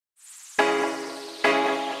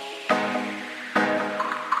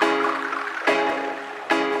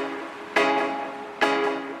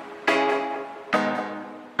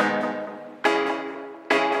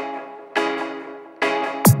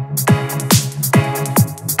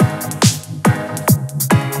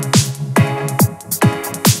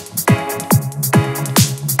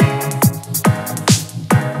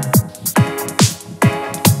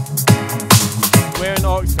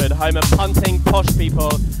home of punting, posh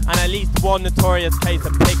people, and at least one notorious case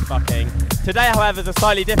of pig fucking. Today, however, is a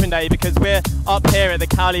slightly different day because we're up here at the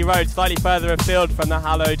Cowley Road, slightly further afield from the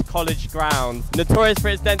hallowed college grounds. Notorious for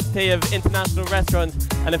its density of international restaurants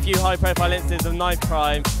and a few high-profile instances of knife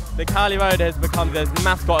crime, the Cowley Road has become the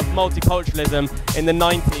mascot of multiculturalism in the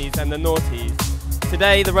 90s and the noughties.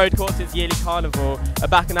 Today, the road courts its yearly carnival, a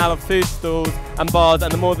bacchanal of food stalls and bars,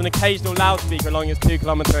 and the more than occasional loudspeaker along its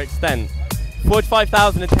 2-kilometre extent.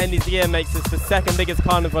 45,000 attendees a year makes this the second biggest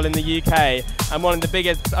carnival in the UK and one of the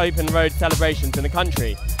biggest open road celebrations in the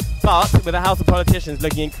country. But with a house of politicians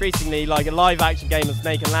looking increasingly like a live-action game of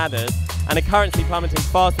snake and ladders, and a currency plummeting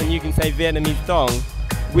faster than you can say Vietnamese dong,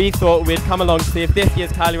 we thought we'd come along to see if this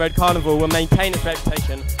year's Cowley Road Carnival will maintain its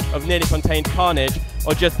reputation of nearly contained carnage,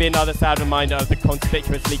 or just be another sad reminder of the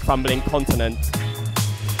conspicuously crumbling continent.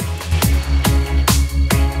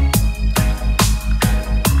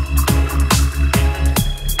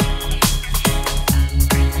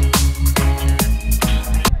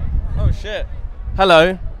 Oh shit.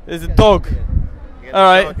 Hello, there's a dog.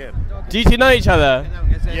 Alright. Do you two know each other?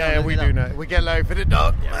 Yeah, we do know. We get low for the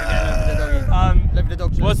dog.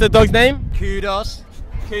 What's the dog's name? Kudos.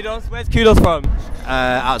 Kudos? Where's Kudos from?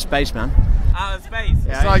 Out of space, man. Out of space?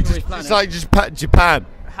 Yeah, It's like just Japan.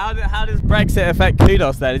 How does Brexit affect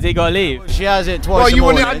Kudos then? Has he got to leave? She has it twice.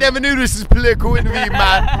 I never knew this was political interview,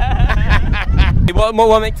 man.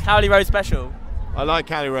 What makes Cowley Road special? I like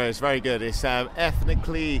Cowley Road. It's very good. It's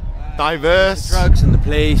ethnically diverse. Drugs and the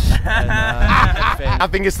police. And, everything. I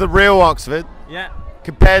think it's the real Oxford. Yeah.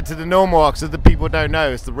 Compared to the normal Oxford that people don't know,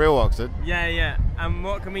 it's the real Oxford. Yeah, yeah. And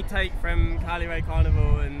what can we take from Cowley Road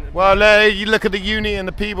Carnival? Well, you look at the uni and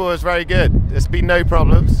the people, it's very good. There's been no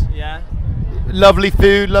problems. Yeah. Lovely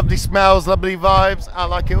food, lovely smells, lovely vibes. I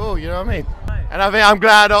like it all, you know what I mean? Right. And I think I'm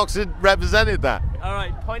glad Oxford represented that. All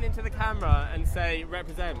right, point into the camera and say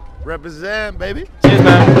represent. Represent, baby. Cheers,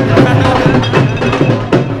 man.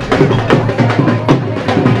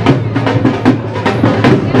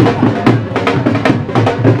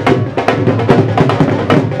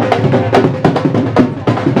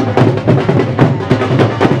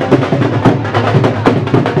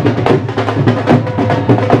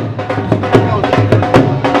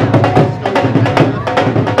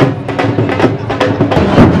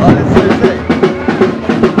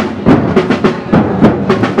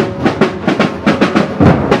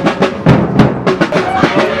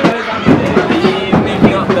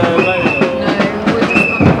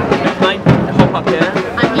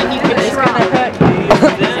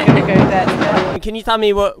 Can you tell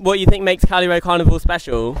me what you think makes Cowley Road Carnival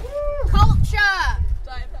special? Culture!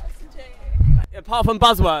 Diversity! Apart from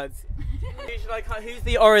buzzwords. Who's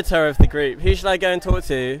the orator of the group? Who should I go and talk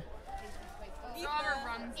to?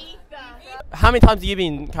 How many times have you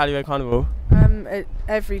been Cowley Road Carnival?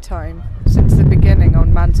 Every time, since the beginning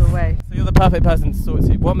on Mantle Way. So you're the perfect person to talk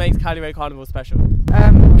to. What makes Cowley Road Carnival special?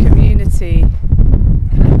 Community,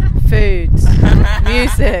 food,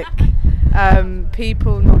 music,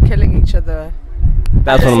 people not killing each other.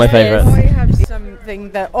 That's one of my favourites. I have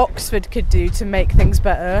something that Oxford could do to make things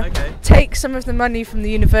better. Okay. Take some of the money from the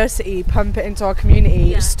university, pump it into our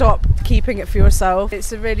community, stop keeping it for yourself.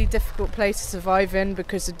 It's a really difficult place to survive in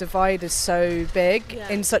because the divide is so big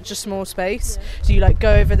in such a small space. So you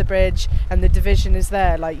go over the bridge and the division is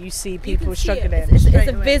there, you see people struggling. It's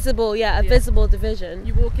a visible, visible division.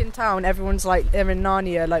 You walk in town, everyone's they're in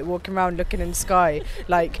Narnia, walking around looking in the sky,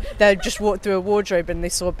 they just walked through a wardrobe and they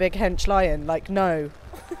saw a big hench lion. No.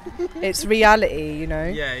 It's reality, you know.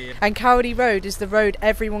 Yeah, yeah. And Cowley Road is the road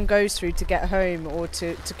everyone goes through to get home or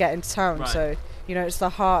to get into town. Right. So, it's the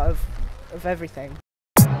heart of everything.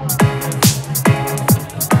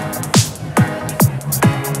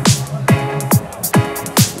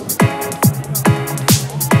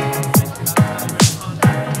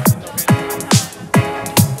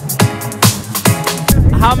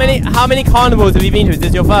 How many carnivals have you been to? Is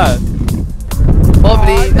this your first?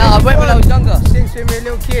 Probably. No, I went when I was younger. Since we were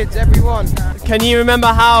little kids, everyone. Can you remember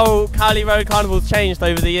how Cowley Road Carnival's changed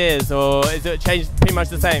over the years, or is it changed pretty much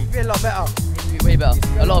the same? It'd be a lot better. It'd be way better.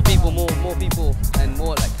 A lot of people, more people, and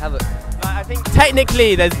more havoc. I think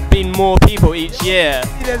technically there's been more people each year.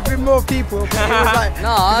 There's been more people, but it was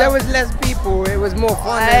No, there was less people, it was more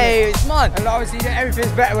fun. Hey, it's fun. And obviously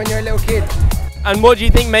everything's better when you're a little kid. And what do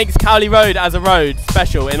you think makes Cowley Road as a road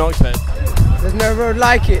special in Oxford? There's no road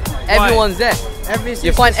like it. Everyone's there.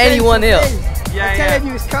 You find the same anyone here. I'm telling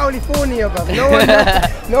you, it's California, bro.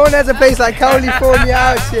 No one has a place like California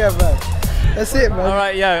out here, bro. That's it, man.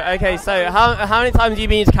 Alright, okay, so how many times have you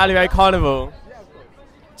been to Cowley Road Carnival?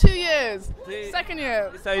 2 years. Second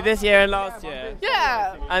year. So this year and last year?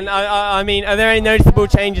 Yeah. And I mean, are there any noticeable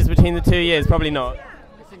changes between the 2 years? Probably not.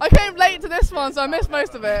 I came late to this one, so I missed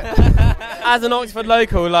most of it. As an Oxford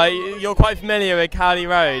local, like, you're quite familiar with Cowley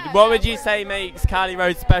Road. What would you say makes Cowley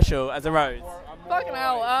Road special as a road? Fucking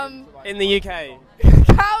hell. In the UK?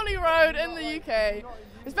 Cowley Road in the UK.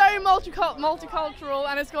 It's very multicultural,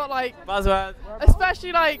 and it's got like... Buzzword?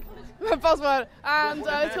 Especially like... buzzword. And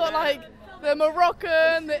it's got like the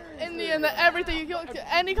Moroccan, the Indian, the everything. You got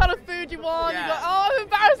any kind of food you want. Yeah. You got, oh, I'm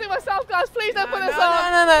embarrassing myself, guys. Please don't put this on.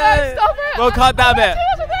 No, Stop it. We'll cut that bit. Too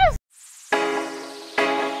much of this.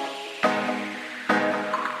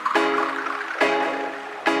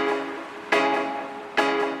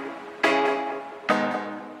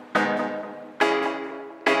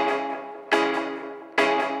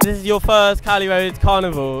 This is your first Cowley Road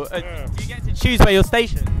Carnival. Do you get to choose where you're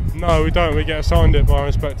stationed? No, we don't. We get assigned it by our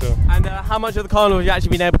inspector. And how much of the carnival have you actually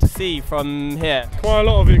been able to see from here? Quite a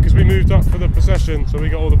lot of it, because we moved up for the procession, so we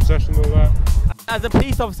got all the procession and all that. As a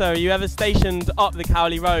police officer, are you ever stationed up the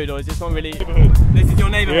Cowley Road, or is this not really... Neighbourhood. This is your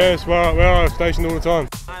neighbourhood? Yes, we are stationed all the time.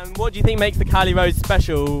 And what do you think makes the Cowley Road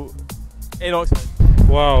special in Oxford?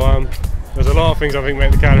 Wow, there's a lot of things I think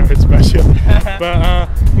make the Cowley Road special. But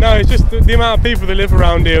no, it's just the amount of people that live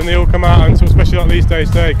around here, and they all come out, and sort of, especially like these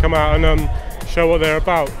days, they come out and show what they're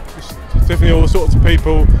about. It's definitely all sorts of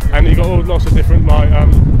people, and you've got lots of different like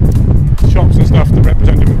shops and stuff that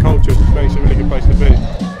represent different cultures, which makes it a really good place to be.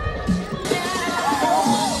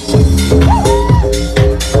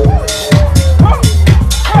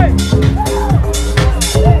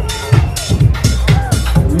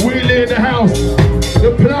 Wheelie in the house,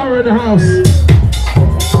 the plower in the house.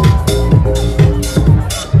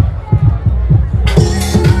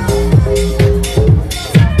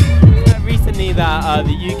 That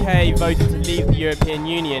the UK voted to leave the European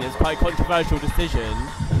Union. It's quite a controversial decision.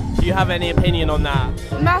 Do you have any opinion on that?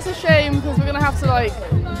 Massive shame, because we're going to have to like,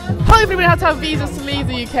 hopefully we're going to have to have visas to leave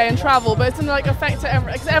the UK and travel, but it's going to like affect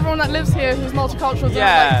everyone that lives here who's multicultural.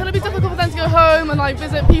 Yeah. It's going to be difficult for them to go home and like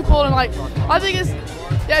visit people, and like, I think it's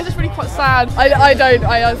just really quite sad. I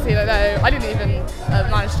honestly don't know. I didn't even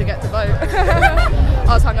manage to get to vote. I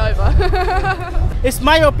was hungover. It's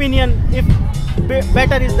my opinion, if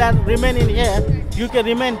better is that remain in here, you can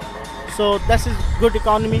remain. So that is good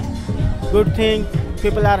economy, good thing,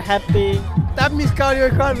 people are happy. That means Cowley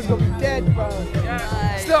Road Carnival's gonna be dead, bro.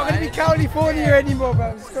 Yeah. It's not gonna be California anymore, bro.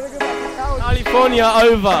 It's gonna go back to Cowley. California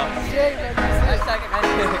over.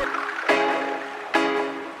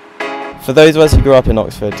 For those of us who grew up in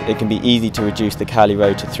Oxford, it can be easy to reduce the Cowley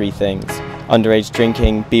Road to 3 things: underage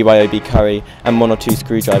drinking, BYOB curry, and 1 or 2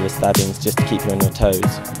 screwdriver stabbings just to keep you on your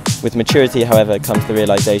toes. With maturity, however, comes the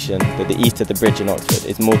realisation that the east of the bridge in Oxford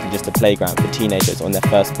is more than just a playground for teenagers on their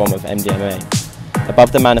first bomb of MDMA.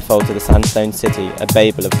 Above the manifolds of the sandstone city, a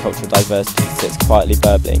babel of cultural diversity sits quietly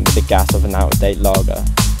burbling with the gas of an out-of-date lager.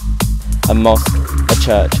 A mosque, a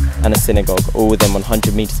church and a synagogue, all within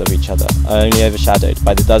 100 metres of each other, are only overshadowed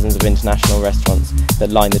by the dozens of international restaurants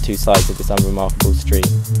that line the 2 sides of this unremarkable street.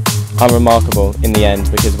 Unremarkable in the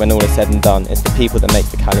end, because when all is said and done, it's the people that make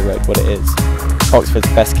the Cowley Road what it is. Oxford's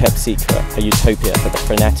best kept secret, a utopia for the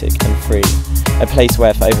frenetic and free. A place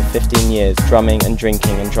where for over 15 years, drumming and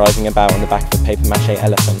drinking and driving about on the back of a papier-mâché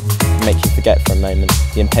elephant can make you forget for a moment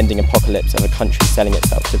the impending apocalypse of a country selling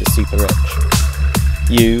itself to the super rich.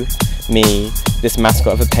 You, me, this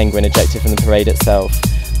mascot of a penguin ejected from the parade itself,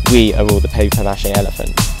 we are all the papier-mâché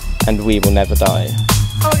elephant, and we will never die.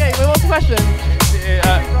 Okay, well, what's the question?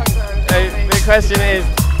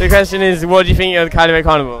 The question is, what do you think of the Cowley Road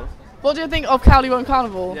Carnival? What do you think of Cowley Road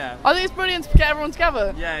Carnival? Yeah. I think it's brilliant to get everyone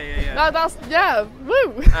together. Yeah.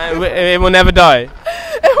 Woo! It will never die.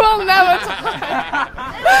 It will never die.